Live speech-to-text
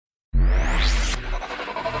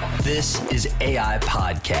This is AI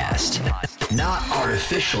Podcast. Not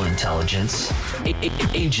artificial intelligence,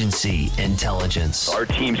 agency intelligence. Our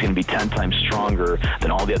team's going to be 10 times stronger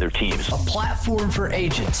than all the other teams. A platform for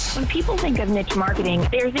agents. When people think of niche marketing,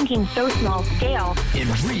 they're thinking so small scale. In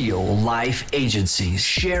real life agencies,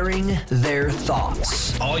 sharing their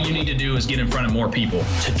thoughts. All you need to do is get in front of more people.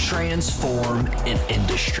 To transform an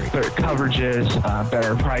industry. Better coverages,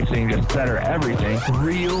 better pricing, just better everything.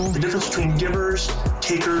 Real. The difference between givers,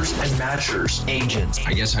 takers, and matchers. Agents.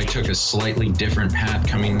 I guess I took a slightly different path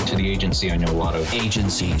coming to the agency I know a lot of.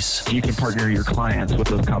 Agencies. You can partner your clients with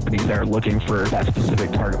those companies that are looking for that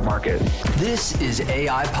specific target market. This is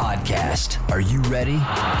AI Podcast. Are you ready?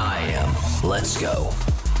 I am. Let's go.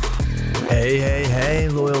 Hey,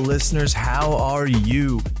 loyal listeners. How are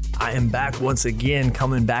you? I am back once again,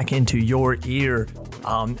 coming back into your ear.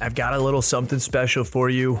 I've got a little something special for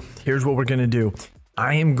you. Here's what we're going to do.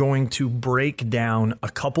 I am going to break down a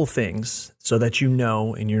couple things so that you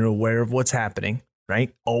know and you're aware of what's happening,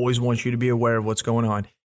 right? Always want you to be aware of what's going on.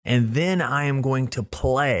 And then I am going to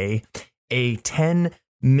play a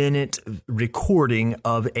 10-minute recording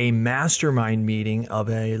of a mastermind meeting, of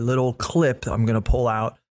a little clip I'm going to pull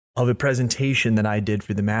out of a presentation that I did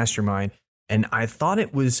for the mastermind. And I thought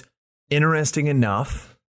it was interesting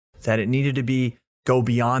enough that it needed to go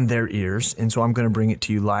beyond their ears. And so I'm going to bring it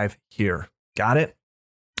to you live here. Got it?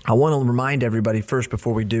 I want to remind everybody first,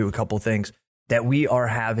 before we do, a couple of things, that we are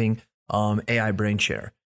having AI BrainShare.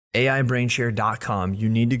 AIBrainShare.com. You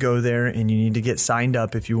need to go there and you need to get signed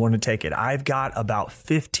up if you want to take it. I've got about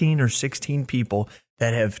 15 or 16 people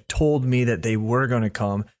that have told me that they were going to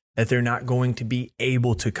come, that they're not going to be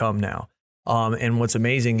able to come now. And what's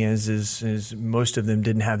amazing is most of them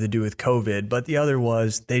didn't have to do with COVID, but the other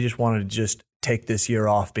was they just wanted to just take this year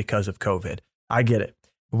off because of COVID. I get it.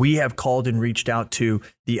 We have called and reached out to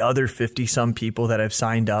the other 50 some people that have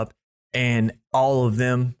signed up, and all of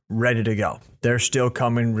them ready to go. They're still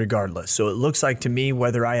coming regardless. So it looks like to me,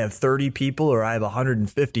 whether I have 30 people or I have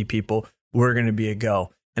 150 people, we're going to be a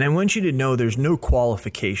go. And I want you to know there's no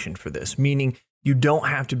qualification for this, meaning you don't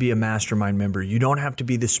have to be a mastermind member. You don't have to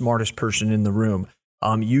be the smartest person in the room.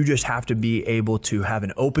 You just have to be able to have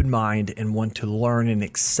an open mind and want to learn and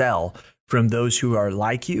excel from those who are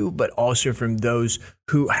like you, but also from those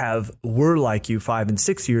who were like you 5 and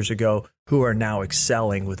 6 years ago, who are now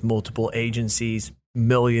excelling with multiple agencies, $1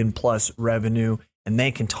 million+ revenue, and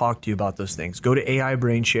they can talk to you about those things. Go to AI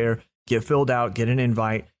BrainShare, get filled out, get an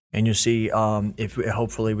invite, and you'll see if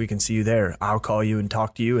hopefully we can see you there. I'll call you and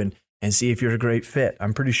talk to you and see if you're a great fit.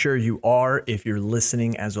 I'm pretty sure you are if you're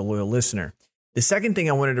listening as a loyal listener. The second thing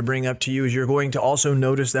I wanted to bring up to you is you're going to also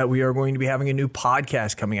notice that we are going to be having a new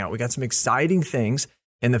podcast coming out. We got some exciting things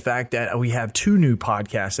in the fact that we have 2 new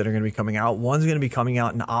podcasts that are going to be coming out. One's going to be coming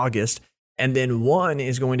out in August, and then one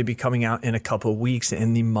is going to be coming out in a couple of weeks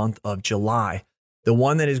in the month of July. The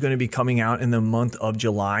one that is going to be coming out in the month of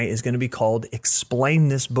July is going to be called Explain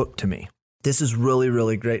This Book to Me. This is really,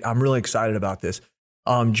 really great. I'm really excited about this.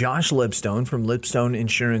 Josh Lipstone from Lipstone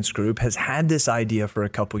Insurance Group has had this idea for a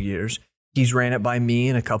couple years. He's ran it by me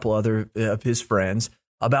and a couple other of his friends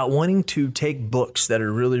about wanting to take books that are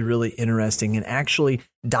really, really interesting and actually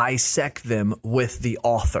dissect them with the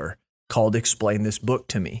author, called Explain This Book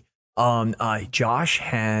to Me. Josh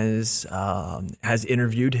has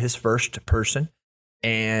interviewed his first person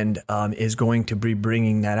and is going to be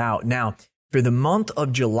bringing that out. Now, for the month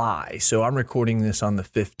of July, so I'm recording this on the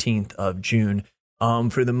 15th of June,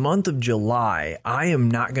 for the month of July, I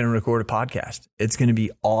am not going to record a podcast. It's going to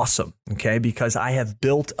be awesome, okay? Because I have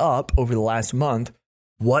built up over the last month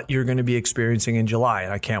what you're going to be experiencing in July,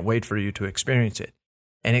 and I can't wait for you to experience it.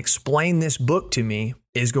 And Explain This Book to Me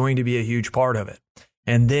is going to be a huge part of it.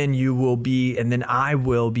 And then I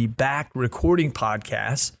will be back recording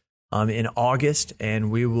podcasts in August,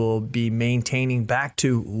 and we will be maintaining back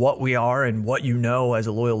to what we are and what you know as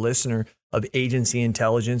a loyal listener of agency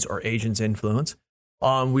intelligence or agents influence.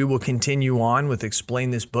 We will continue on with Explain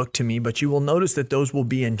This Book to Me, but you will notice that those will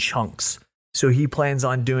be in chunks. So he plans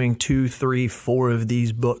on doing 2, 3, 4 of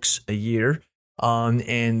these books a year,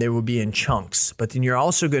 and they will be in chunks. But then you're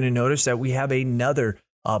also going to notice that we have another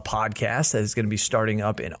podcast that is going to be starting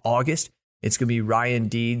up in August. It's going to be Ryan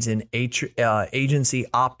Deeds and Agency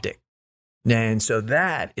Optic. And so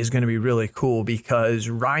that is going to be really cool because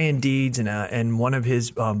Ryan Deeds and one of his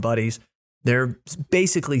buddies, they're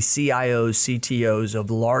basically CIOs, CTOs of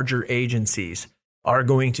larger agencies, are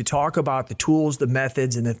going to talk about the tools, the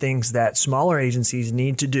methods, and the things that smaller agencies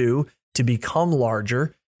need to do to become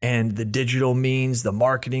larger, and the digital means, the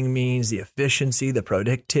marketing means, the efficiency, the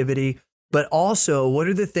productivity, but also what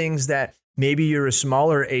are the things that maybe you're a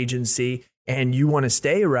smaller agency and you want to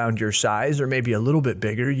stay around your size or maybe a little bit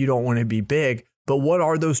bigger. You don't want to be big, but what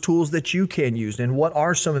are those tools that you can use? And what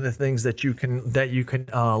are some of the things that you can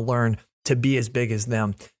learn to be as big as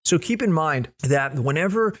them? So keep in mind that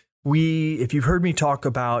whenever if you've heard me talk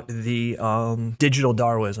about the digital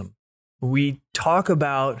Darwinism, we talk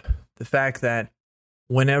about the fact that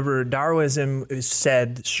whenever Darwinism is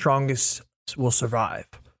said, strongest will survive,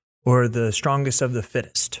 or the strongest of the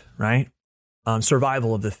fittest, right?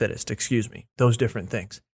 Survival of the fittest, excuse me, those different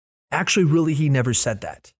things. Actually, really, he never said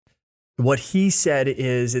that. What he said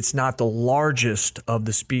is it's not the largest of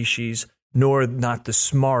the species, nor not the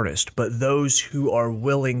smartest, but those who are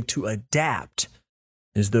willing to adapt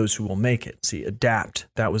is those who will make it. See, adapt,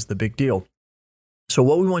 that was the big deal. So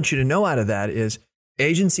what we want you to know out of that is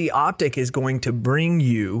Agency Optic is going to bring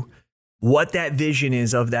you what that vision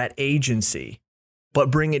is of that agency,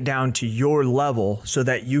 but bring it down to your level so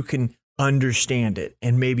that you can understand it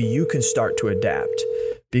and maybe you can start to adapt.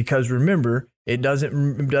 Because remember, it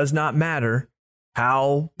does not matter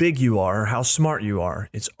how big you are, how smart you are.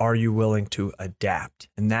 It's, are you willing to adapt?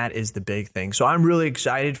 And that is the big thing. So I'm really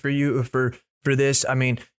excited for you for this. I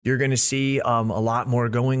mean, you're going to see a lot more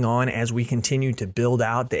going on as we continue to build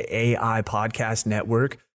out the AI podcast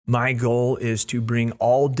network. My goal is to bring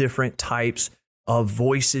all different types of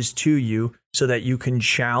voices to you so that you can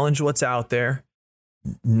challenge what's out there,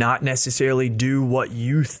 not necessarily do what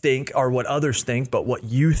you think or what others think, but what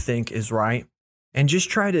you think is right. And just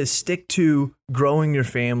try to stick to growing your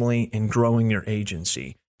family and growing your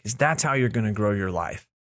agency, because that's how you're going to grow your life.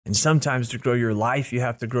 And sometimes to grow your life, you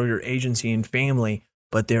have to grow your agency and family,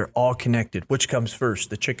 but they're all connected. Which comes first,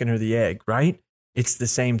 the chicken or the egg, right? It's the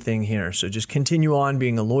same thing here. So just continue on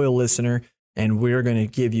being a loyal listener, and we're going to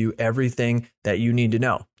give you everything that you need to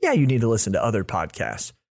know. Yeah, you need to listen to other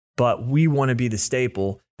podcasts, but we want to be the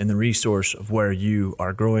staple and the resource of where you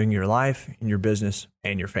are growing your life and your business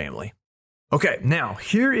and your family. Okay, now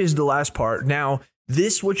here is the last part. Now,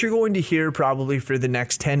 what you're going to hear probably for the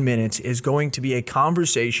next 10 minutes is going to be a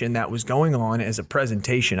conversation that was going on as a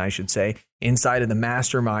presentation, I should say, inside of the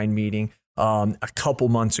mastermind meeting a couple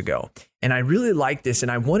months ago. And I really like this,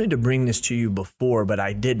 and I wanted to bring this to you before, but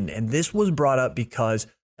I didn't. And this was brought up because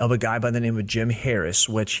of a guy by the name of Jim Harris,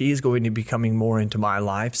 which he is going to be coming more into my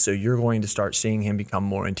life. So you're going to start seeing him become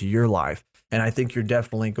more into your life. And I think you're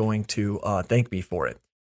definitely going to thank me for it.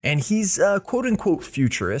 And he's a quote unquote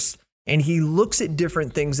futurist. And he looks at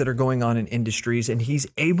different things that are going on in industries, and he's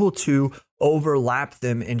able to overlap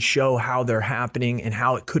them and show how they're happening and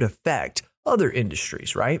how it could affect other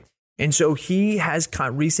industries, right? And so he has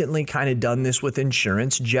recently kind of done this with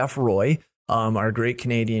insurance. Jeff Roy, our great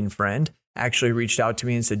Canadian friend, actually reached out to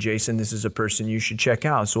me and said, Jason, this is a person you should check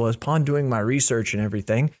out. So upon doing my research and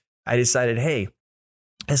everything, I decided, hey,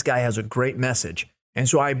 this guy has a great message. And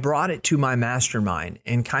so I brought it to my mastermind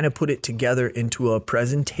and kind of put it together into a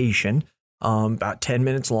presentation about 10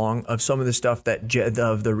 minutes long of some of the stuff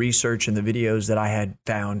of the research and the videos that I had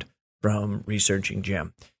found from researching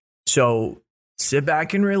Jim. So sit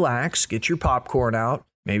back and relax, get your popcorn out,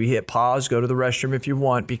 maybe hit pause, go to the restroom if you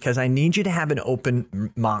want, because I need you to have an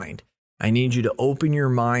open mind. I need you to open your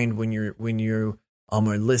mind when you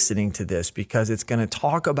are listening to this, because it's going to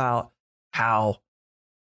talk about how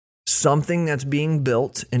something that's being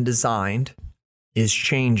built and designed is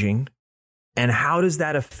changing, and how does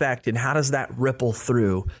that affect and how does that ripple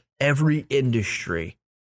through every industry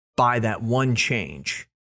by that one change.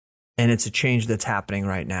 And it's a change that's happening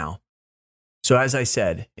right now. So as I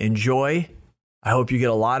said, enjoy. I hope you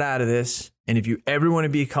get a lot out of this. And if you ever want to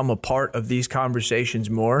become a part of these conversations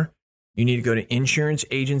more, you need to go to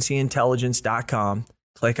insuranceagencyintelligence.com,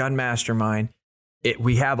 click on Mastermind.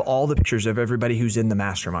 We have all the pictures of everybody who's in the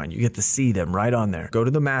mastermind. You get to see them right on there. Go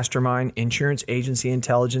to the mastermind,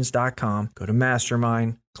 insuranceagencyintelligence.com. Go to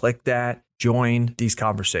mastermind, click that, join these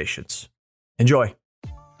conversations. Enjoy.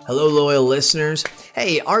 Hello, loyal listeners.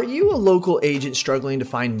 Hey, are you a local agent struggling to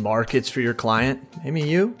find markets for your client? Maybe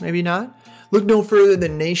you, maybe not. Look no further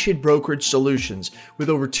than Nation Brokerage Solutions. With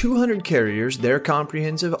over 200 carriers, their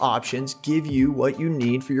comprehensive options give you what you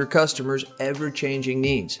need for your customers' ever-changing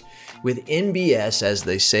needs. With NBS, as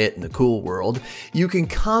they say it in the cool world, you can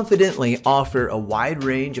confidently offer a wide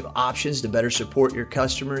range of options to better support your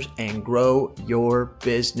customers and grow your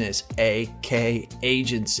business, aka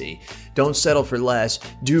agency. Don't settle for less.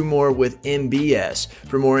 Do more with NBS.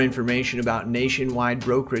 For more information about nationwide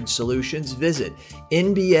brokerage solutions, visit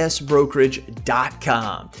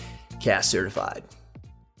nbsbrokerage.com. CAS certified.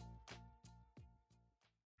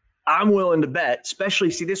 I'm willing to bet,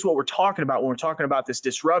 especially, see, this is what we're talking about when we're talking about this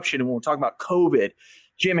disruption and when we're talking about COVID.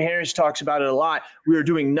 Jim Harris talks about it a lot. We are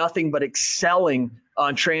doing nothing but excelling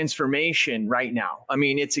transformation right now. I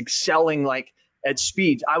mean, it's excelling like at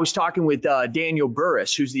speed. I was talking with Daniel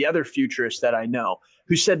Burris, who's the other futurist that I know,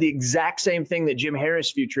 who said the exact same thing that Jim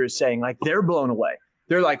Harris Future is saying. Like, they're blown away.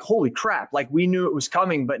 They're like, holy crap, like we knew it was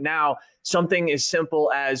coming, but now something as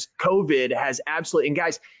simple as COVID has absolutely, and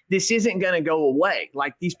guys, this isn't going to go away.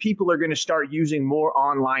 Like, these people are going to start using more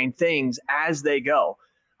online things as they go.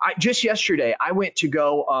 Just yesterday, I went to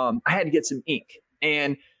go, I had to get some ink,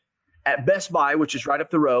 and at Best Buy, which is right up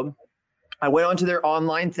the road, I went onto their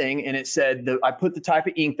online thing, and it said, I put the type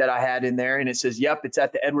of ink that I had in there, and it says, yep, it's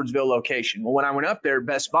at the Edwardsville location. Well, when I went up there,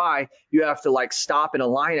 Best Buy, you have to like stop in a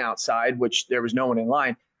line outside, which there was no one in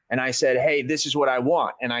line. And I said, hey, this is what I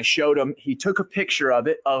want. And I showed him, he took a picture of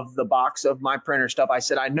it, of the box of my printer stuff. I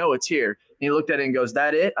said, I know it's here. And he looked at it and goes,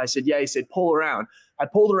 that it? I said, yeah. He said, pull around. I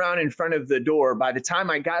pulled around in front of the door. By the time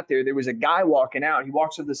I got there, there was a guy walking out. He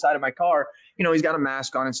walks to the side of my car. You know, he's got a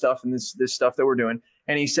mask on and stuff, and this stuff that we're doing.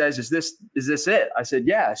 And he says, is this it? I said,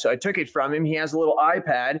 yeah. So I took it from him. He has a little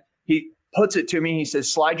iPad. He puts it to me. He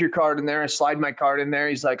says, slide your card in there. I slide my card in there.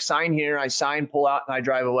 He's like, sign here. I sign, pull out, and I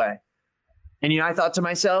drive away. And, you know, I thought to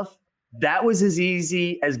myself, that was as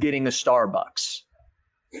easy as getting a Starbucks.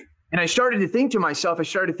 And I started to think to myself, I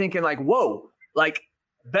started thinking like, whoa, like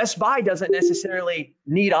Best Buy doesn't necessarily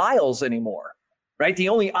need aisles anymore, right? The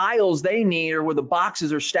only aisles they need are where the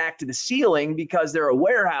boxes are stacked to the ceiling, because they're a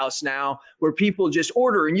warehouse now where people just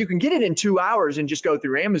order, and you can get it in 2 hours and just go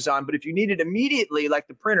through Amazon. But if you need it immediately, like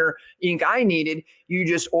the printer ink I needed, you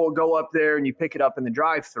just go up there and you pick it up in the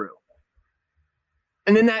drive-through.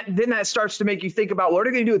 And then that starts to make you think about, what are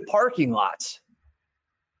they going to do with parking lots?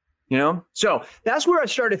 You know, so that's where I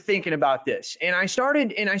started thinking about this. And I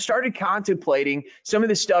started contemplating some of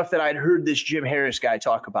the stuff that I'd heard this Jim Harris guy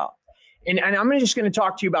talk about. And I'm just going to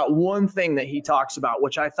talk to you about one thing that he talks about,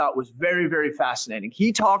 which I thought was very, very fascinating.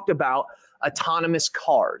 He talked about autonomous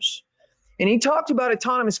cars. And he talked about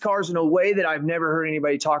autonomous cars in a way that I've never heard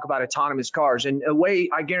anybody talk about autonomous cars, in a way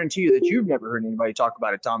I guarantee you that you've never heard anybody talk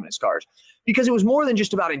about autonomous cars, because it was more than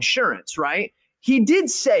just about insurance, right? He did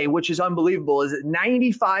say, which is unbelievable, is that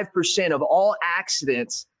 95% of all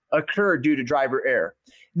accidents occur due to driver error.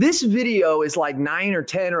 This video is like 9 or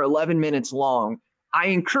 10 or 11 minutes long. I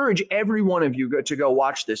encourage every one of you to go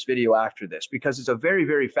watch this video after this, because it's a very,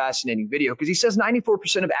 very fascinating video, because he says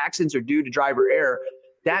 94% of accidents are due to driver error.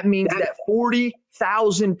 That means that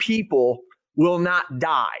 40,000 people will not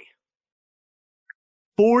die.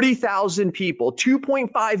 40,000 people,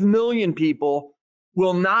 2.5 million people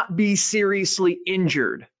will not be seriously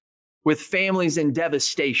injured, with families in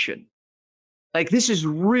devastation. Like, this is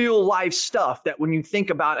real life stuff that when you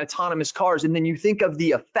think about autonomous cars and then you think of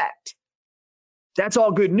the effect, that's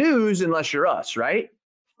all good news unless you're us, right?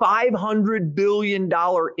 $500 billion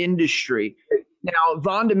industry. Now,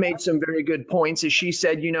 Vonda made some very good points, as she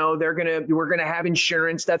said, you know, we're going to have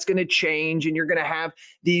insurance that's going to change, and you're going to have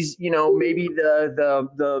these, you know, maybe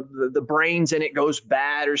the brains in it goes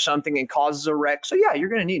bad or something and causes a wreck. So yeah, you're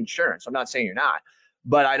going to need insurance. I'm not saying you're not,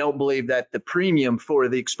 but I don't believe that the premium for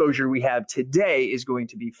the exposure we have today is going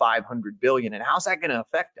to be $500 billion. And how's that going to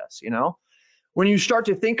affect us? You know, when you start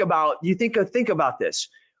to think about, think about this,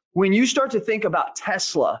 when you start to think about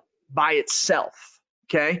Tesla by itself.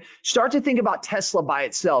 Okay, start to think about Tesla by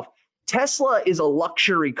itself. Tesla is a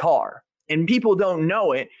luxury car, and people don't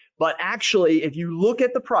know it, but actually, if you look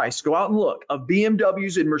at the price, go out and look, of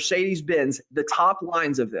BMWs and Mercedes-Benz, the top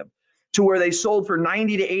lines of them, to where they sold for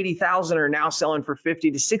 90 to 80,000 are now selling for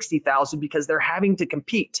 50 to 60,000, because they're having to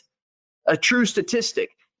compete. A true statistic,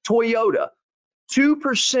 Toyota,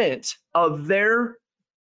 2% of their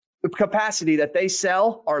capacity that they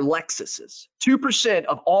sell are Lexuses. 2%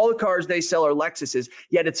 of all the cars they sell are Lexuses,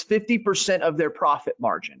 yet it's 50% of their profit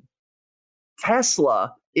margin.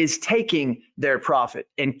 Tesla is taking their profit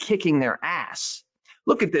and kicking their ass.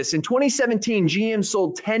 Look at this. In 2017, GM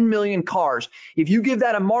sold 10 million cars. If you give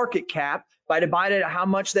that a market cap by divided how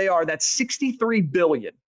much they are, that's 63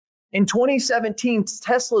 billion. In 2017,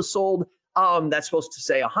 Tesla sold, that's supposed to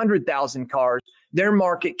say 100,000 cars. Their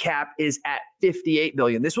market cap is at 58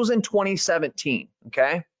 billion. This was in 2017,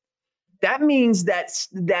 okay? That means that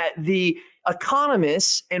the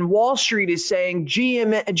economists and Wall Street is saying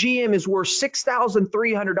GM is worth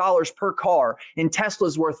 $6,300 per car and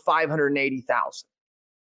Tesla's worth $580,000.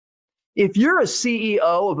 If you're a CEO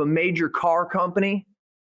of a major car company,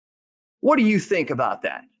 what do you think about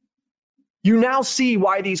that? You now see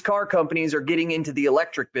why these car companies are getting into the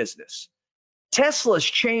electric business. Tesla's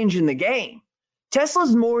changing the game.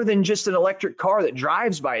 Tesla's more than just an electric car that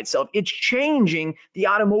drives by itself. It's changing the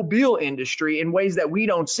automobile industry in ways that we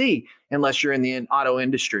don't see unless you're in the auto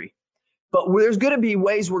industry. But there's going to be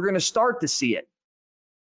ways we're going to start to see it.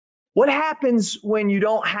 What happens when you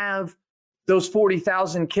don't have those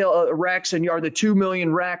 40,000 wrecks and you are the 2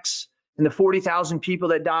 million wrecks and the 40,000 people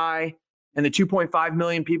that die and the 2.5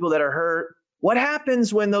 million people that are hurt? What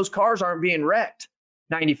happens when those cars aren't being wrecked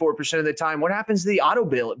 94% of the time? What happens to the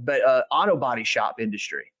auto body shop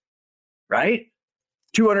industry, right?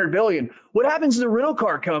 200 billion. What happens to the rental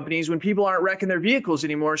car companies when people aren't wrecking their vehicles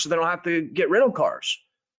anymore so they don't have to get rental cars?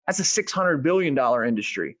 That's a $600 billion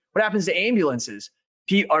industry. What happens to ambulances?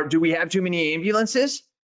 Do we have too many ambulances?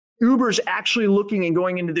 Uber's actually looking and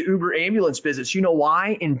going into the Uber ambulance business. You know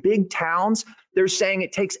why? In big towns, they're saying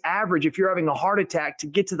it takes average, if you're having a heart attack, to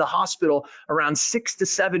get to the hospital around 6 to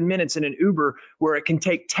 7 minutes in an Uber, where it can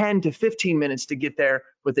take 10 to 15 minutes to get there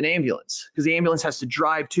with an ambulance, because the ambulance has to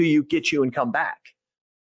drive to you, get you, and come back.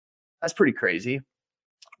 That's pretty crazy.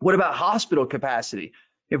 What about hospital capacity?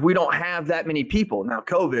 If we don't have that many people, now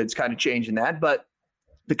COVID's kind of changing that, but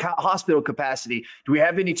the hospital capacity, do we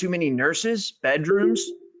have too many nurses, bedrooms,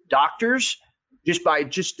 doctors, just by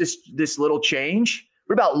this little change?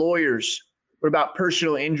 What about lawyers? What about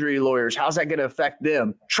personal injury lawyers? How's that going to affect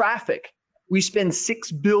them? Traffic. We spend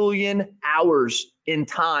 6 billion hours in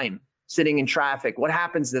time sitting in traffic. What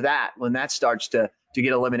happens to that when that starts to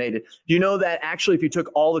get eliminated? Do you know that actually if you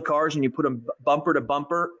took all the cars and you put them bumper to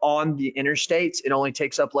bumper on the interstates, it only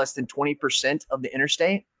takes up less than 20% of the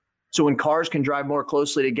interstate? So when cars can drive more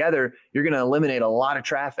closely together, you're going to eliminate a lot of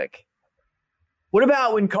traffic. What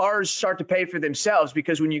about when cars start to pay for themselves?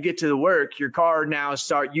 Because when you get to the work, your car now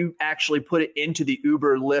you actually put it into the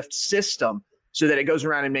Uber Lyft system so that it goes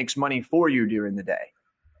around and makes money for you during the day.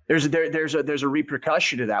 There's a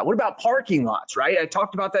repercussion to that. What about parking lots, right? I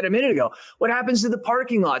talked about that a minute ago. What happens to the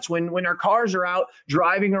parking lots when our cars are out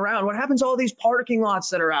driving around? What happens to all these parking lots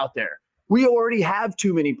that are out there? We already have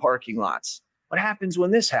too many parking lots. What happens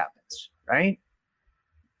when this happens, right?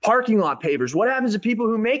 Parking lot pavers. What happens to people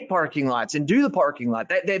who make parking lots and do the parking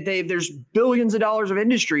lot? There's billions of dollars of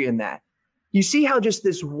industry in that. You see how just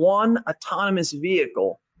this one autonomous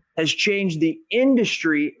vehicle has changed the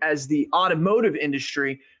industry as the automotive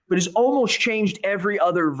industry, but has almost changed every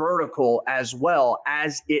other vertical as well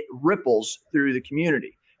as it ripples through the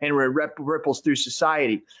community and ripples through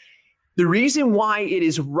society. The reason why it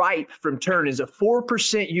is ripe from turn is a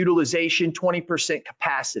 4% utilization, 20%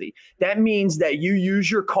 capacity. That means that you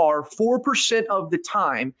use your car 4% of the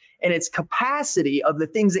time, and its capacity of the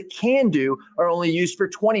things it can do are only used for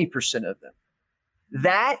 20% of them.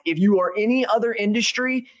 That, if you are any other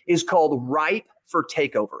industry, is called ripe for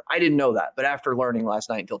takeover. I didn't know that, but after learning last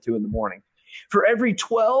night until 2 a.m. For every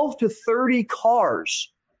 12 to 30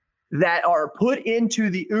 cars that are put into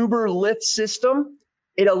the Uber Lyft system,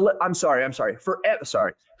 for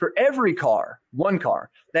every one car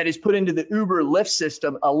that is put into the Uber Lyft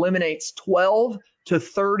system eliminates 12 to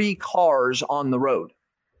 30 cars on the road.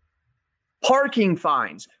 Parking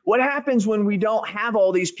fines. What happens when we don't have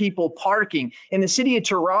all these people parking? In the city of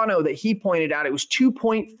Toronto that he pointed out, it was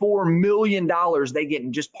 $2.4 million they get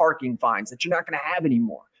in just parking fines that you're not going to have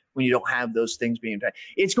anymore when you don't have those things being paid.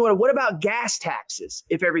 It's going to, what about gas taxes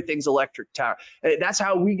if everything's electric? That's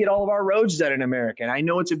how we get all of our roads done in America. And I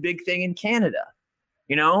know it's a big thing in Canada.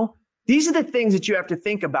 You know, these are the things that you have to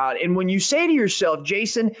think about. And when you say to yourself,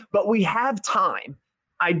 Jason, but we have time,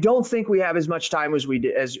 I don't think we have as much time as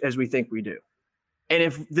we think we do. And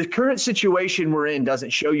if the current situation we're in doesn't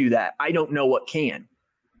show you that, I don't know what can.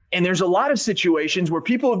 And there's a lot of situations where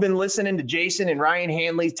people have been listening to Jason and Ryan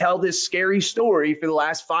Hanley tell this scary story for the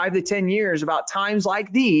last 5 to 10 years about times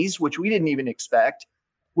like these, which we didn't even expect,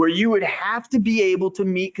 where you would have to be able to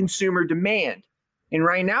meet consumer demand. And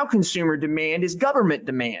right now, consumer demand is government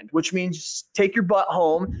demand, which means take your butt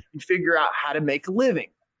home and figure out how to make a living.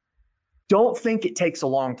 Don't think it takes a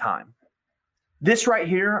long time. This right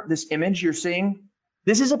here, this image you're seeing,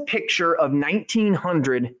 this is a picture of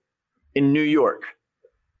 1900 in New York.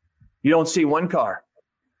 You don't see one car.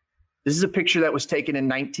 This is a picture that was taken in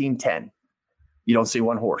 1910. You don't see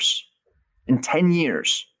one horse. In 10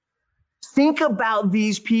 years. Think about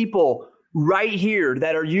these people right here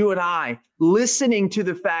that are you and I listening to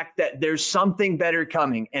the fact that there's something better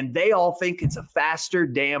coming, and they all think it's a faster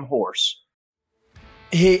damn horse.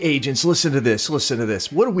 Hey, agents, listen to this. Listen to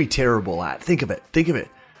this. What are we terrible at? Think of it. Think of it.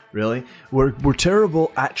 Really? We're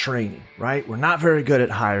terrible at training, right? We're not very good at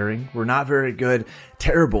hiring. We're not very good,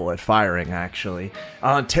 terrible at firing, actually.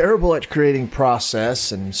 Terrible at creating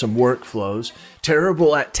process and some workflows.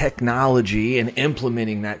 Terrible at technology and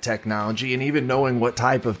implementing that technology and even knowing what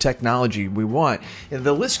type of technology we want. And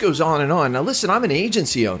the list goes on and on. Now, listen, I'm an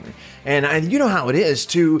agency owner, and you know how it is.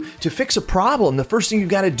 To fix a problem, the first thing you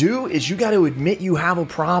got to do is you got to admit you have a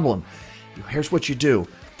problem. Here's what you do.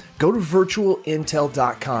 Go to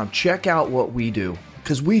virtualintel.com. Check out what we do,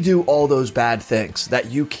 because we do all those bad things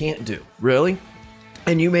that you can't do. Really?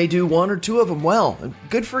 And you may do one or two of them well.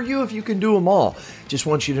 Good for you if you can do them all. Just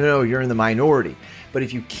want you to know you're in the minority. But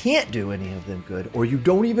if you can't do any of them good, or you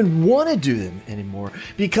don't even want to do them anymore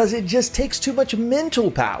because it just takes too much mental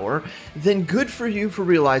power, then good for you for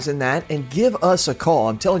realizing that, and give us a call.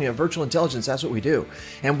 I'm telling you, at Virtual Intelligence, that's what we do.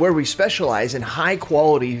 And where we specialize in high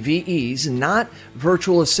quality VEs, not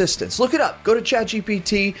virtual assistants. Look it up. Go to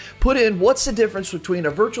ChatGPT, put in what's the difference between a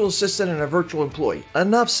virtual assistant and a virtual employee.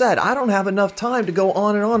 Enough said. I don't have enough time to go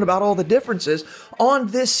on and on about all the differences on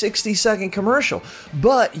this 60-second commercial.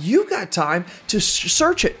 But you've got time to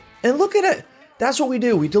search it and look at it. That's what we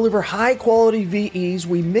do. We deliver high quality VEs.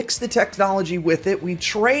 We mix the technology with it. We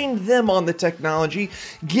train them on the technology,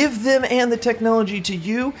 give them and the technology to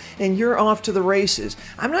you, and you're off to the races.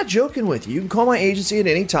 I'm not joking with you. You can call my agency at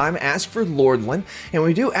any time, ask for Lordland, and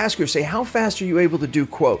we do ask her, say, how fast are you able to do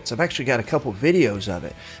quotes? I've actually got a couple videos of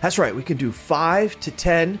it. That's right. We can do 5 to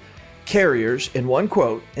 10 carriers in one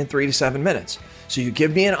quote in 3 to 7 minutes. So you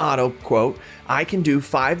give me an auto quote, I can do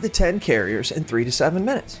 5 to 10 carriers in 3 to 7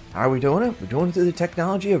 minutes. How are we doing it? We're doing it through the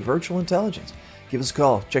technology of virtual intelligence. Give us a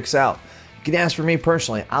call. Check us out. You can ask for me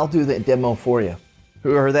personally. I'll do the demo for you.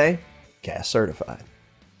 Who are they? CAS certified.